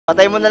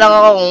Patay mo na lang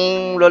ako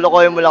kung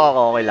lolokohin mo lang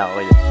ako. Okay lang,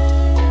 okay lang.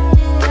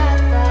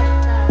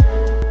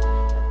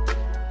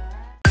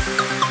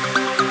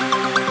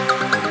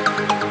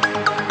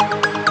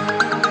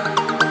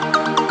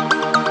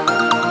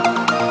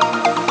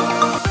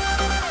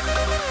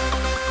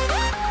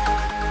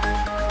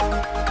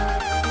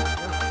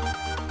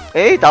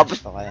 Eh, tapos...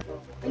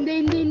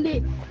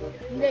 Hindi.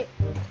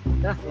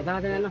 Punta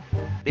natin ano.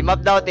 Team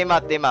up daw, team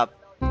up. Team up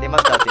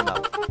daw, team up.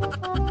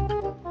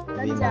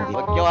 Tanz ah.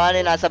 Huwag nyo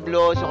nasa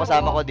Blue House yung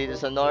kasama ko dito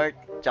sa North,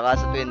 tsaka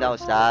sa Twin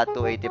House, sa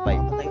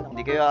 285.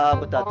 Hindi kayo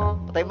aabot ata.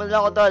 Patay mo na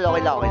lang ako, tol.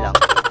 Okay lang, okay lang.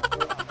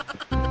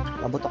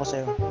 Abot ako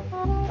sa'yo.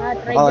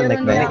 Try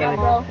ganun din ako,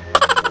 bro.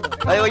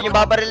 Ay, huwag nyo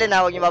babarilin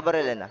ha, huwag nyo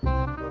babarilin ha.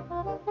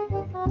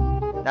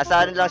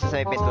 Nasa ano lang siya, sa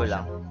may pinto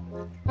lang.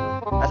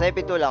 Nasa may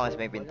pinto lang,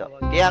 sa may pinto.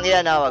 Kiyang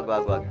ha, wag.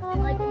 Huwag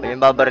yung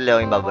babarilin,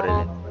 huwag yung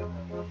babarilin.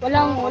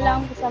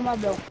 Walang kasama,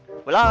 bro.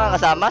 Wala kang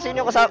kasama?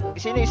 Sino yung kasama?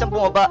 Sino yung isang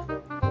bumaba?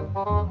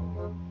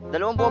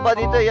 Dalawang bumaba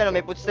dito, yan,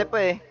 may footstep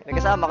pa eh. May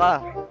kasama ka.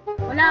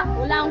 Wala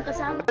akong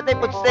kasama. Ba't may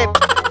footstep?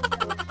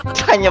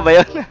 Sa kanya ba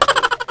yun?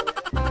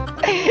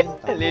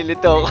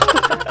 Nalilito ako.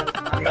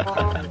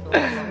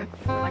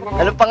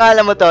 Anong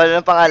pangalan mo, tol?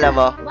 Anong pangalan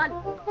mo?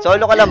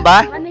 Solo ka lang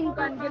ba?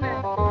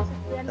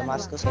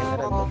 Damascus,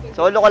 Emerald.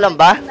 Solo ka lang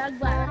ba?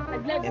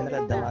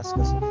 Emerald,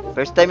 Damascus.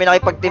 First time may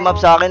nakipag-team up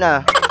sa akin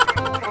ah.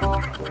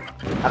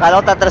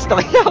 Akala ko tatras to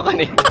kayo ako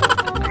kanina.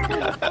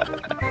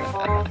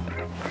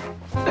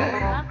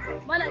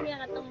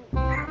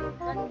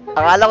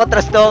 Akala ko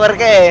trust talker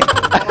ka eh.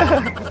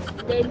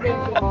 Hindi.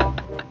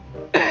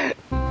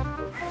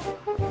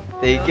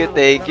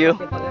 Thank you.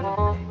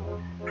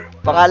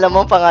 Pangalan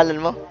mo?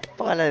 Pangalan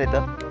nito?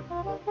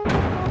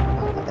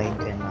 Patayin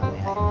ko yan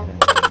mamaya.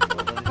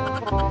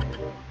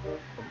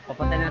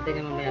 Papatay natin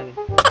yung mamaya.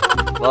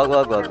 Wag.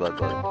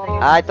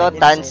 Ah, ito,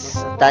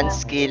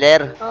 Tanz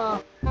KiLlEr8.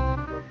 Oo.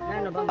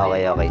 Ano ba?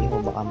 Okay.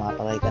 Baka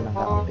makapatay ka ng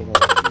kakampi ko.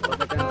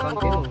 Papatay ka ng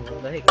kampi mo.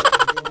 Dahil.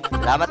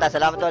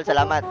 Salamat tol,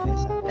 salamat.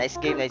 Nice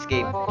game.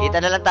 Kita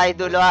na lang tayo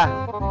dulo ha.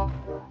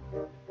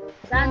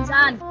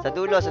 Saan? Sa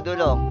dulo.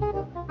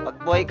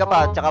 Pag buhay ka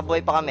pa, tsaka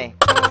buhay pa kami.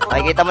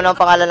 Makikita mo na ang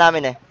pangalan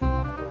namin eh.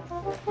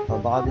 O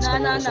baka gusto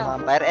mo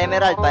sumama.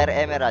 Fire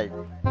Emerald.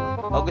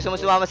 O gusto mo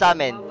sumama sa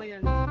amin?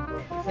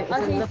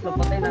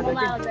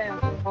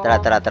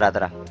 Tara.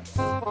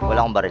 Wala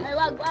akong baril. Ay,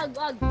 wag.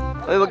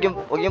 Uy,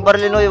 wag yung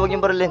barilin, wag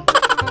yung barilin.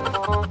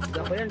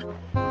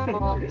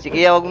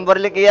 Sige, wag mong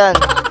barilin yan.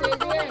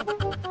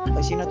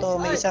 Ay, sino to?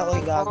 May isa.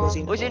 Oy, gago.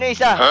 Uy, sino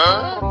isa?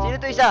 Sino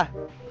to isa?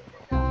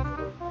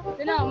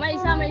 Sino? May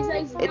isa.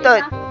 Ito.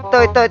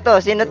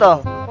 Sino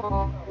to?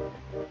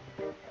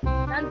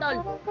 Saan, tol?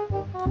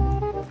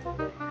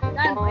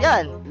 Saan?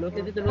 Yan.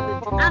 Lutin dito.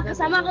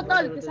 Kasama ko,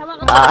 tol.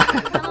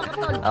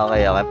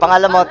 Okay.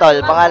 Pangalan mo, tol.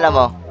 Pangalan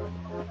mo.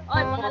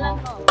 Oy, pangalan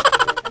ko.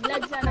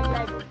 Nag-live siya.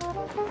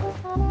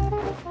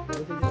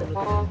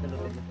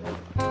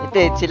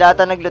 Ito, sila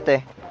ata naglut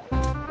eh.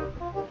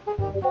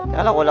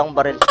 Kala ko lang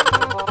baril.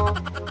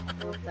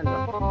 Saan ba?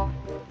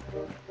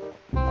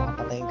 Baka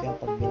patayin ko yung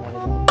pag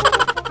binaril mo.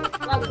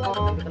 Wag.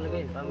 Talaga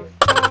yun, promise.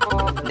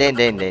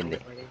 Hindi.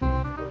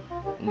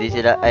 Hindi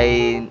sila ay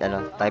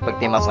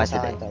nakipag-team up nga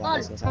sila eh. Saan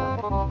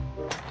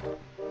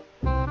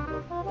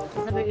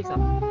ba yung isa?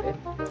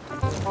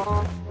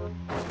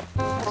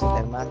 Sa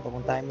Terman,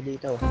 pupuntahin mo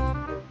dito.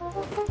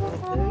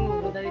 Sabi mo,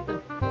 punta dito.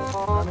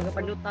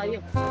 Magkapadloot tayo.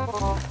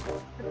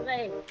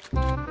 Try.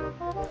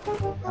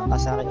 Ang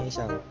kasakin yung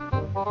isa.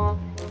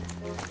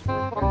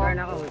 Car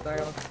na ako.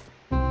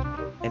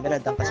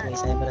 Emerald, ang kas mo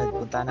isa Emerald.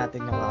 Puntahan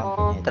natin yung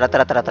kakampi niya.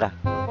 Tara.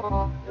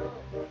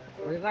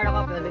 Magkakar ako,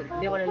 pero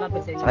hindi ako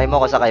lalapit sa inyo. Sakay mo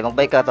ako, sakay.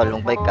 Mag-bike ka, tol.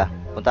 Mag-bike ka.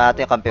 Punta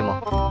natin yung kampi mo.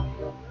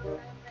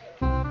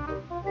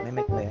 May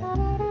mic ba yan?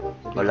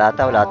 Wala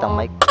tang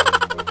mic.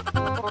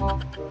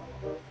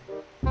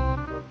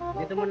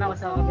 Dito muna ako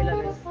sa kabila,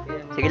 guys.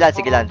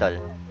 Sige lang, tol.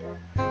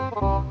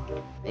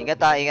 Ingat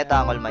ha,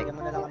 Uncle Mike. Bigyan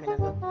mo na lang kami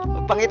nandun.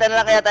 Magpangita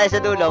na lang kaya tayo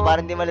sa dulo para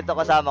hindi malito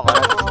kasama ko.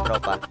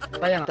 Tropa.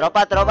 Kaya nga.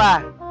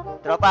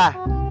 Tropa.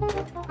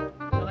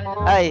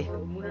 Ay,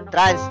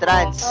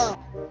 Trans.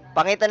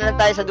 Pangita na lang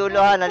tayo sa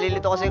dulo ha.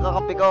 Nalilito kasi yung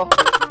kakampi ko.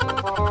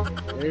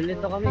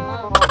 Nalilito kami.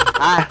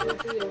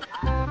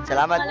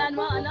 Salamat. Pangalan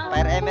mo, ano?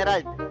 Fire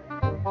Emerald.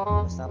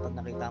 Basta pag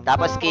nakita mo.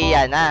 Tapos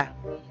Kian ha.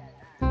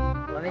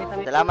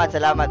 Kami.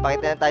 Salamat.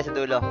 Pakita na tayo sa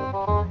dulo.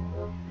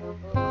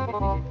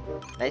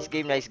 Nice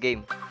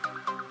game.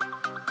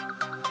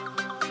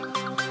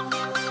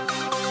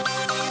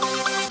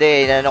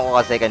 Hindi, inano ko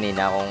kasi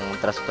kanina kung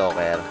trust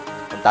talker.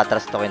 Kung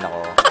tatrust talkin ako.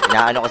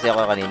 Inaano kasi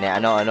ako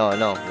kanina. Ano.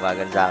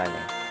 Gumagan sa akin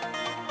eh.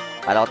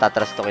 Kala ko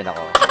tatrust talkin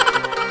ako.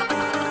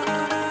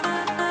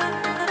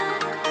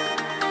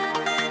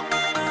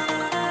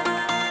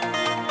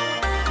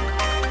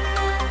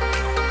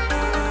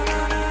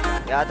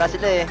 Yata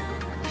sila eh.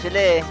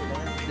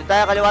 Doon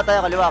tayo, kaliwa.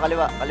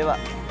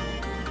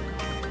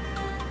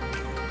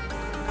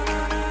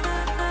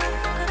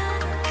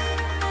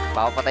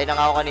 Papatay na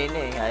nga ako kanina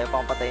eh. Ayaw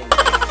pa akong patayin.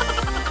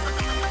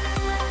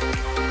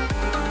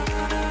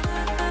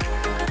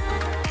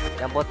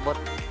 Yan, bot.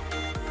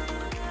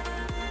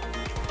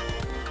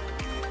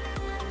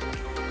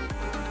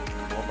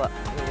 bumaba.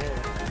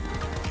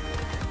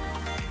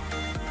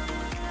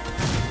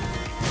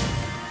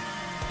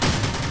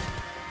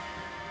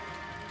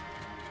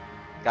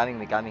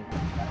 Coming, may coming.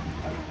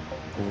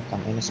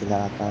 Putang ina,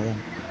 sila ata yan.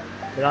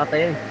 Wala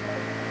tayo yun.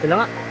 Sila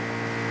nga.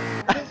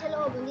 Dito sa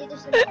loob, dito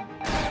sa loob.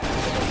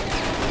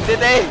 Hindi,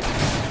 tay!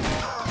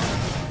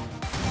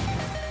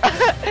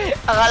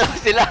 Akala ko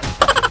sila.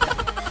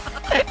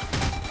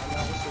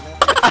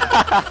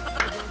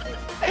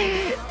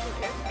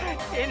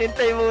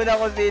 Inintay muna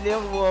kung sino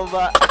yung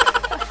bumaba.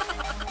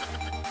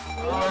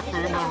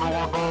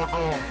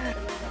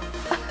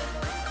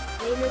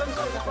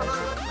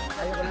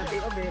 Ayaw ko ng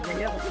take-off eh.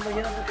 Mahirap ako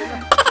mahirap ako na.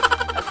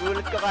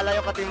 Nagulat ko, kala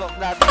yung katimok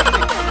natin.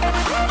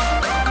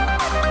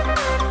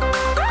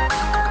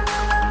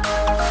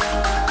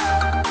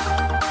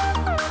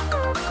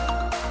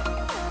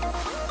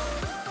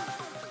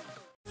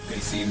 They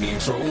see me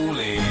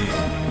trolling,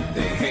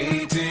 they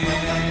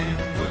hating,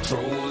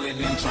 patrolling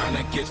and trying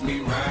to catch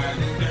me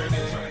riding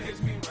dirty.